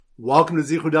Welcome to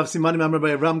Zichur Daf Simanim. I'm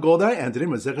Rabbi Avram Goldar, and today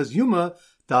Maseches Yoma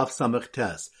Daf Samech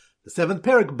Tes, the seventh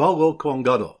parak Balo Kohen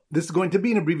Gadol. This is going to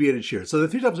be an abbreviated shir. So the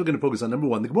three topics we're going to focus on. Number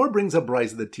one, the Gemara brings up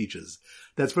brayso that teaches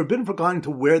that's forbidden for Kohanim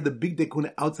to wear the big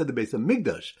dekuna outside the base of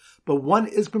Mikdash, but one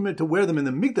is permitted to wear them in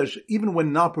the Mikdash even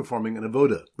when not performing an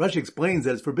avoda. Rashi explains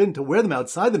that it's forbidden to wear them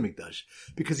outside the Mikdash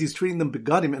because he's treating them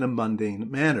begadim in a mundane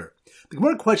manner. The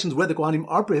Gemara questions whether Kohanim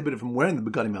are prohibited from wearing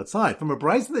the begadim outside from a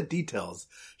brayso that details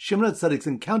Shimon HaTzadik's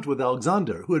encounter with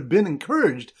Alexander, who had been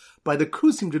encouraged by the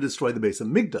Kusim to destroy the base of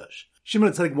Mikdash.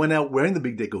 Shimon HaTzadik went out wearing the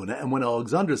big dekuna, and when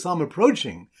Alexander saw him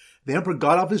approaching, the emperor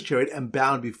got off his chariot and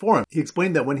bowed before him. He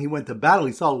explained that when he went to battle,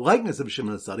 he saw a likeness of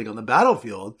Shimon HaTzadik on the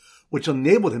battlefield, which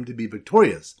enabled him to be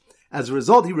victorious. As a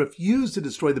result, he refused to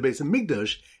destroy the base of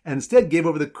Mikdash and instead gave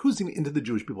over the Kusim into the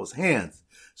Jewish people's hands.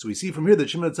 So we see from here that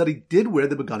Shimon HaTzadik did wear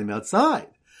the begadim outside.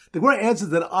 The Gemara answers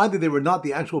that either they were not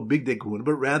the actual big dekuna,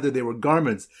 but rather they were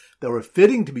garments that were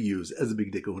fitting to be used as a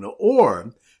big dekuna,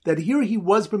 or that here he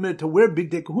was permitted to wear big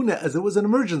dekuna as it was an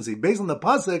emergency. Based on the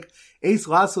pasuk, Eis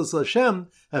lasos Hashem,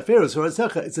 haferos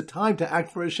harasecha, it's a time to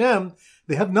act for Hashem,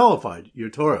 they have nullified your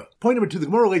Torah. Point number two, the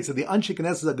Gemara relates that the Anshe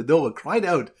Knesset HaGedolah cried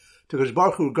out to Kadosh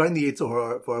Baruch Hu regarding the Yetzer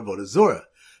Hara for Avodah Zorah.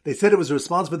 They said it was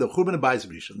responsible for the Churban Abayis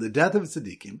Rishon, the death of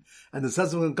Tzaddikim, and the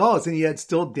subsequent Galus, and yet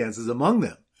still dances among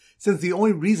them. Since the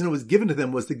only reason it was given to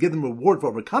them was to give them reward for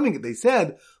overcoming it, they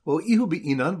said, well, ihu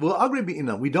be'inan, well, agri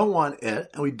be'inan. We don't want it,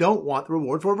 and we don't want the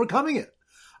reward for overcoming it.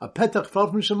 A petach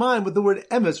fell from Shemayim with the word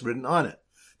emes written on it.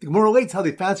 The Gemara relates how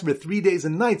they fasted for 3 days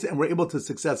and nights and were able to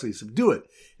successfully subdue it.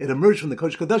 It emerged from the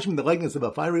Kodesh Kodashim in the likeness of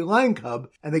a fiery lion cub,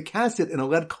 and they cast it in a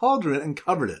lead cauldron and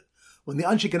covered it. When the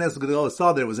Anshe Knesset HaGedolah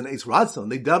saw there was an Eis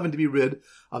Ratzon, they dove in to be rid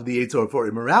of the Yetzer Hara for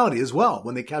immorality as well.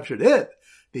 When they captured it,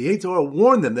 the Yetzer Hara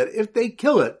warned them that if they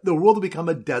kill it, the world will become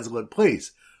a desolate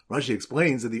place. Rashi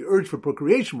explains that the urge for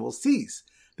procreation will cease.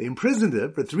 They imprisoned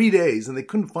it for 3 days and they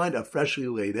couldn't find a freshly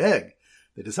laid egg.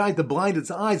 They decided to blind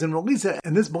its eyes and release it,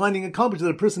 and this blinding accomplished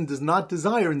that a person does not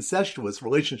desire incestuous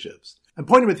relationships. And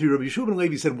point number three, Rabbi Yeshua ben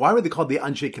Levi said, why were they called the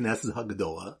Anshe Knesset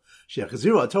HaGedolah?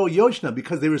 She'achaziru Atol Yoshna,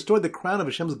 because they restored the crown of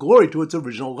Hashem's glory to its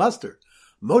original luster.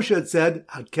 Moshe had said,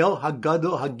 Hakel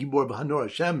HaGadol HaGibor B'Hanor,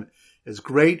 Hashem is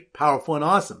great, powerful, and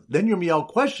awesome. Then Yirmiyahu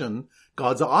questioned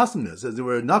God's awesomeness as there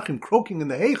were Nachim croaking in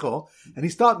the Heichel, and he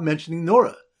stopped mentioning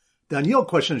Norah. Daniel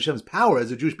questioned Hashem's power as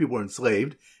the Jewish people were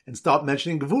enslaved, and stopped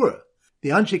mentioning Gevurah. The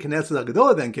Anshe Knesset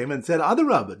HaGedolah then came and said,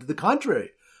 Adarabah, to the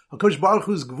contrary. HaKadosh Baruch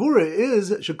Hu's Gevurah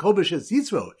is Shekovish Es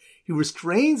Yitzro. He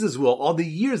restrains his will all the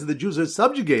years that the Jews are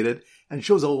subjugated and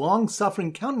shows a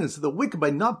long-suffering countenance to the wicked by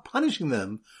not punishing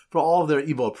them for all of their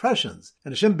evil oppressions.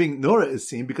 And Hashem being Norah is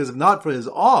seen because if not for his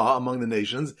awe among the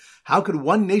nations, how could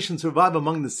one nation survive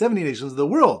among the 70 nations of the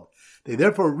world? They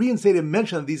therefore reinstated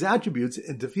mention of these attributes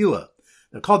in Tefillah.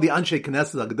 They're called the Anshe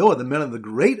Knesset HaGedolah, the men of the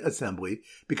great assembly,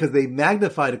 because they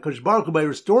magnified HaKadosh Baruch Hu by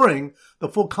restoring the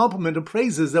full complement of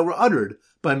praises that were uttered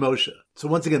by Moshe. So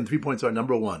once again, 3 points are: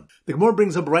 number one, the Gemara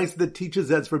brings up brayso that teaches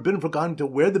that it's forbidden for Kohanim to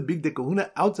wear the big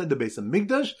dekuna outside the base of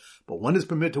Mikdash, but one is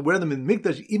permitted to wear them in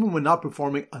Mikdash even when not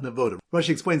performing an avodah.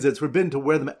 Rashi explains that it's forbidden to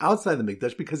wear them outside the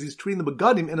Mikdash because he's treating the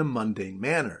begadim in a mundane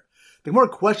manner. The Gemara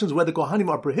questions whether Kohanim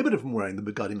are prohibited from wearing the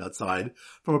begadim outside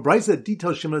from a brayso that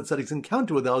details Shimon HaTzadik's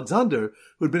encounter with Alexander,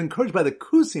 who had been encouraged by the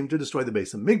Kusim to destroy the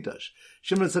base of Mikdash.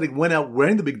 Shimon HaTzadik went out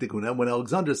wearing the big dekuna, and when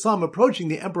Alexander saw him approaching,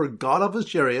 the emperor got off his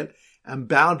chariot and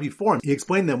bowed before him. He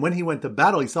explained that when he went to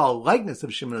battle, he saw a likeness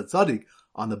of Shimon HaTzadik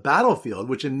on the battlefield,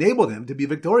 which enabled him to be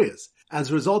victorious. As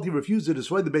a result, he refused to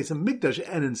destroy the base of Mikdash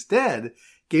and instead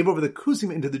gave over the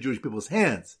Kusim into the Jewish people's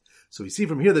hands. So we see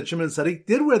from here that Shimon HaTzadik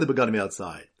did wear the begadim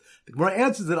outside. The Gemara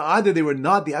answers that either they were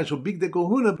not the actual big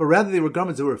dekuna, but rather they were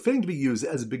garments that were fitting to be used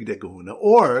as a big dekuna,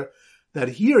 or that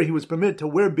here he was permitted to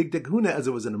wear big dekuna as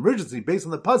it was an emergency, based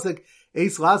on the pasuk,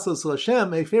 Eis lasos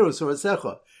Hashem, haferos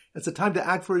harasecha. It's a time to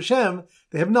act for Hashem.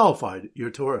 They have nullified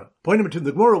your Torah. Point number two,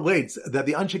 the Gemara relates that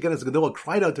the Anshe Knesset HaGedolah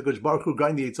cried out to Kadosh Baruch Hu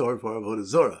regarding the Yetzer Hara for Avodah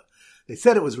Zorah. They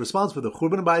said it was responsible for the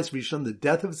Churban Abayis Rishon, the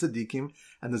death of Tzaddikim,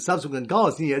 and the subsequent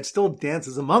Galus, and yet still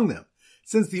dances among them.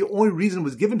 Since the only reason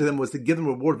was given to them was to give them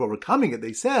reward for overcoming it,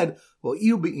 they said, well,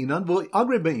 ihu be'inan, well,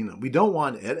 agri be'inan. We don't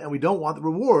want it, and we don't want the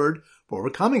reward for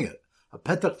overcoming it. A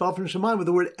petach fell from Shemayim with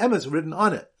the word emes written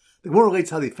on it. The Gemara relates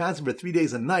how they fasted for 3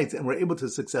 days and nights and were able to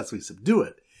successfully subdue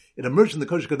it. It emerged from the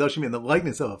Kodesh Kodashim in the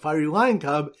likeness of a fiery lion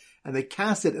cub, and they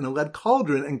cast it in a lead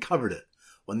cauldron and covered it.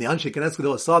 When the Anshe Knesset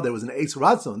HaGedolah saw there was an Eis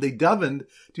Ratzon, they dove in to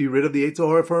be rid of the Yetzer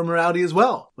Hara for immorality as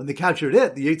well. When they captured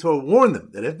it, the Yetzer Hara warned them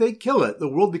that if they kill it, the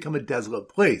world will become a desolate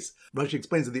place. Rashi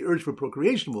explains that the urge for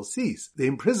procreation will cease. They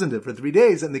imprisoned it for 3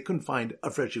 days and they couldn't find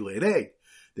a freshly laid egg.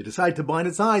 They decide to blind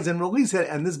its eyes and release it,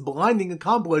 and this blinding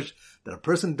accomplished that a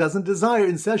person doesn't desire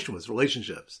incestuous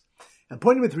relationships. And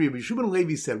point number 3, Rabbi Shimon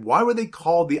Levi said, why were they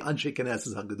called the Anshe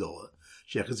Knesset HaGadola?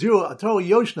 Shechaziro Ataro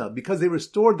Yoshna, because they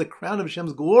restored the crown of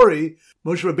Hashem's glory.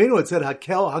 Moshe Rabbeinu had said,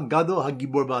 Hakel HaGadol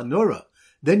HaGibor Ba'anora.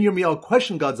 Then Yirmiyahu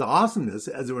questioned God's awesomeness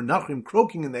as there were Nachrim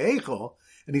croaking in the Eichel,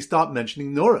 and he stopped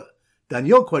mentioning Nora.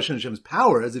 Daniel questioned Hashem's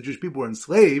power as the Jewish people were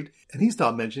enslaved, and he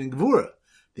stopped mentioning Gvura.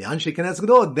 The Anshe Knesset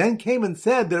HaGadola then came and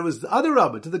said that it was the other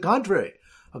Rabbah, to the contrary.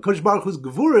 HaKadosh Baruch Hu's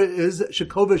Gvura is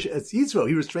Shekovesh Es Yisrael.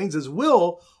 He restrains his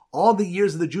will all the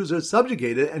years that the Jews are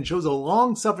subjugated and shows a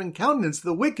long-suffering countenance to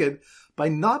the wicked by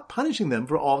not punishing them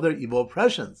for all their evil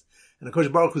oppressions. And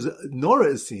HaKadosh Baruch Hu's Nora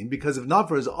is seen because if not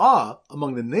for his awe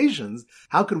among the nations,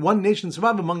 how could one nation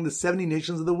survive among the 70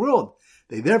 nations of the world?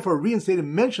 They therefore reinstate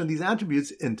and mention these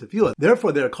attributes in Tefillah.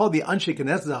 Therefore, they are called the Anshe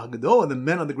Knesset HaGadola, the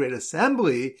men of the great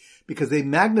assembly, because they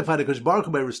magnified HaKadosh Baruch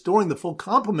Hu by restoring the full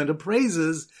complement of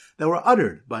praises that were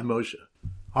uttered by Moshe.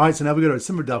 All right, so now we go to our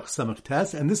Simmer Daf Samach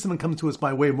Tes, and this one comes to us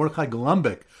by way of Mordechai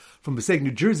Golumbek from Passaic,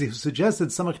 New Jersey, who suggested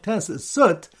Samach Tes is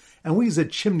soot, and we use a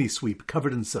chimney sweep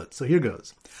covered in soot. So here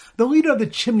goes. The leader of the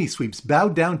chimney sweeps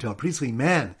bowed down to a priestly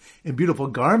man in beautiful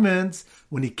garments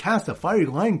when he cast a fiery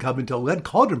lion cub into a lead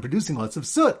cauldron producing lots of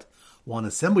soot, while an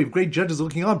assembly of great judges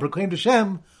looking on proclaimed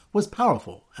Hashem was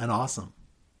powerful and awesome.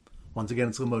 Once again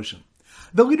in slow motion.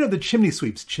 The leader of the chimney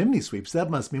sweeps, that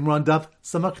must mean we're on Daf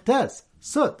Samach Tes,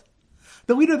 soot.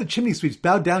 The leader of the chimney sweeps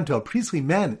bowed down to a priestly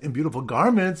man in beautiful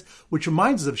garments, which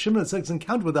reminds us of Shimon HaTzaddik's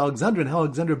encounter with Alexander and how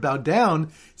Alexander bowed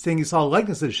down, saying he saw a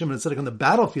likeness of Shimon HaTzaddik on the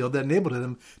battlefield that enabled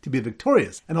him to be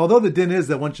victorious. And although the din is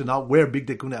that one should not wear big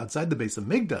kahuna outside the base of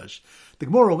Mikdash, the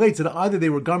Gemara relates that either they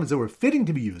were garments that were fitting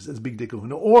to be used as big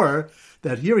kahuna, or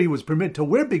that here he was permitted to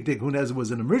wear big kahuna as it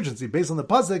was an emergency, based on the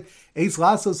pasuk, Eis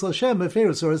lasos Hashem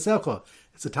eferus orasecha.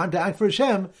 It's a time to act for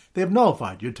Hashem. They have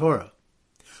nullified your Torah.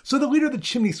 So the leader of the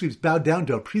chimney sweeps bowed down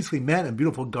to a priestly man in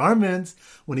beautiful garments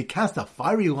when he cast a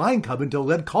fiery lion cub into a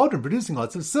lead cauldron producing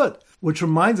lots of soot, which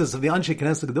reminds us of the Anshe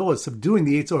Knesset HaGadola subduing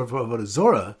the Yetzer Hara for Avodah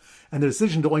Zorah and the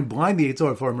decision to only blind the Yetzer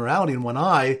Hara for immorality in one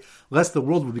eye, lest the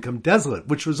world would become desolate,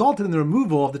 which resulted in the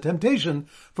removal of the temptation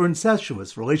for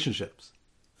incestuous relationships.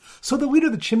 So the leader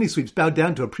of the chimney sweeps bowed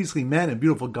down to a priestly man in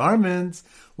beautiful garments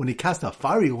when he cast a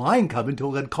fiery lion cub into a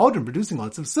lead cauldron producing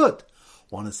lots of soot,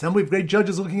 while an assembly of great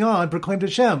judges looking on proclaimed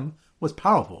Hashem was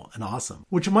powerful and awesome.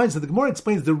 Which reminds us that the Gemara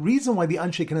explains the reason why the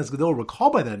Anshe Knesset HaGadola were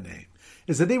called by that name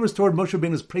is that they restored Moshe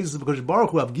Rabbeinu's praises of HaKadosh Baruch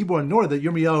Hu of Gibor and Nor that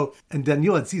Yirmiyahu and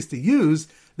Daniel had ceased to use,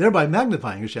 thereby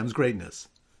magnifying Hashem's greatness.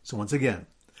 So once again,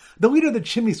 the leader of the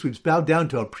chimney sweeps bowed down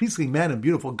to a priestly man in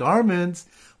beautiful garments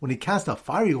when he cast a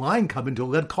fiery lion cub into a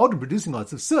lead cauldron producing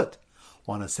lots of soot,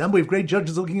 while an assembly of great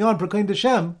judges looking on proclaimed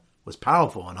Hashem was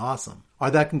powerful and awesome. All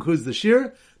right, that concludes the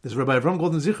shir. This is Rabbi Avram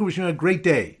Golden Zichu wishing you a great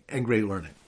day and great learning.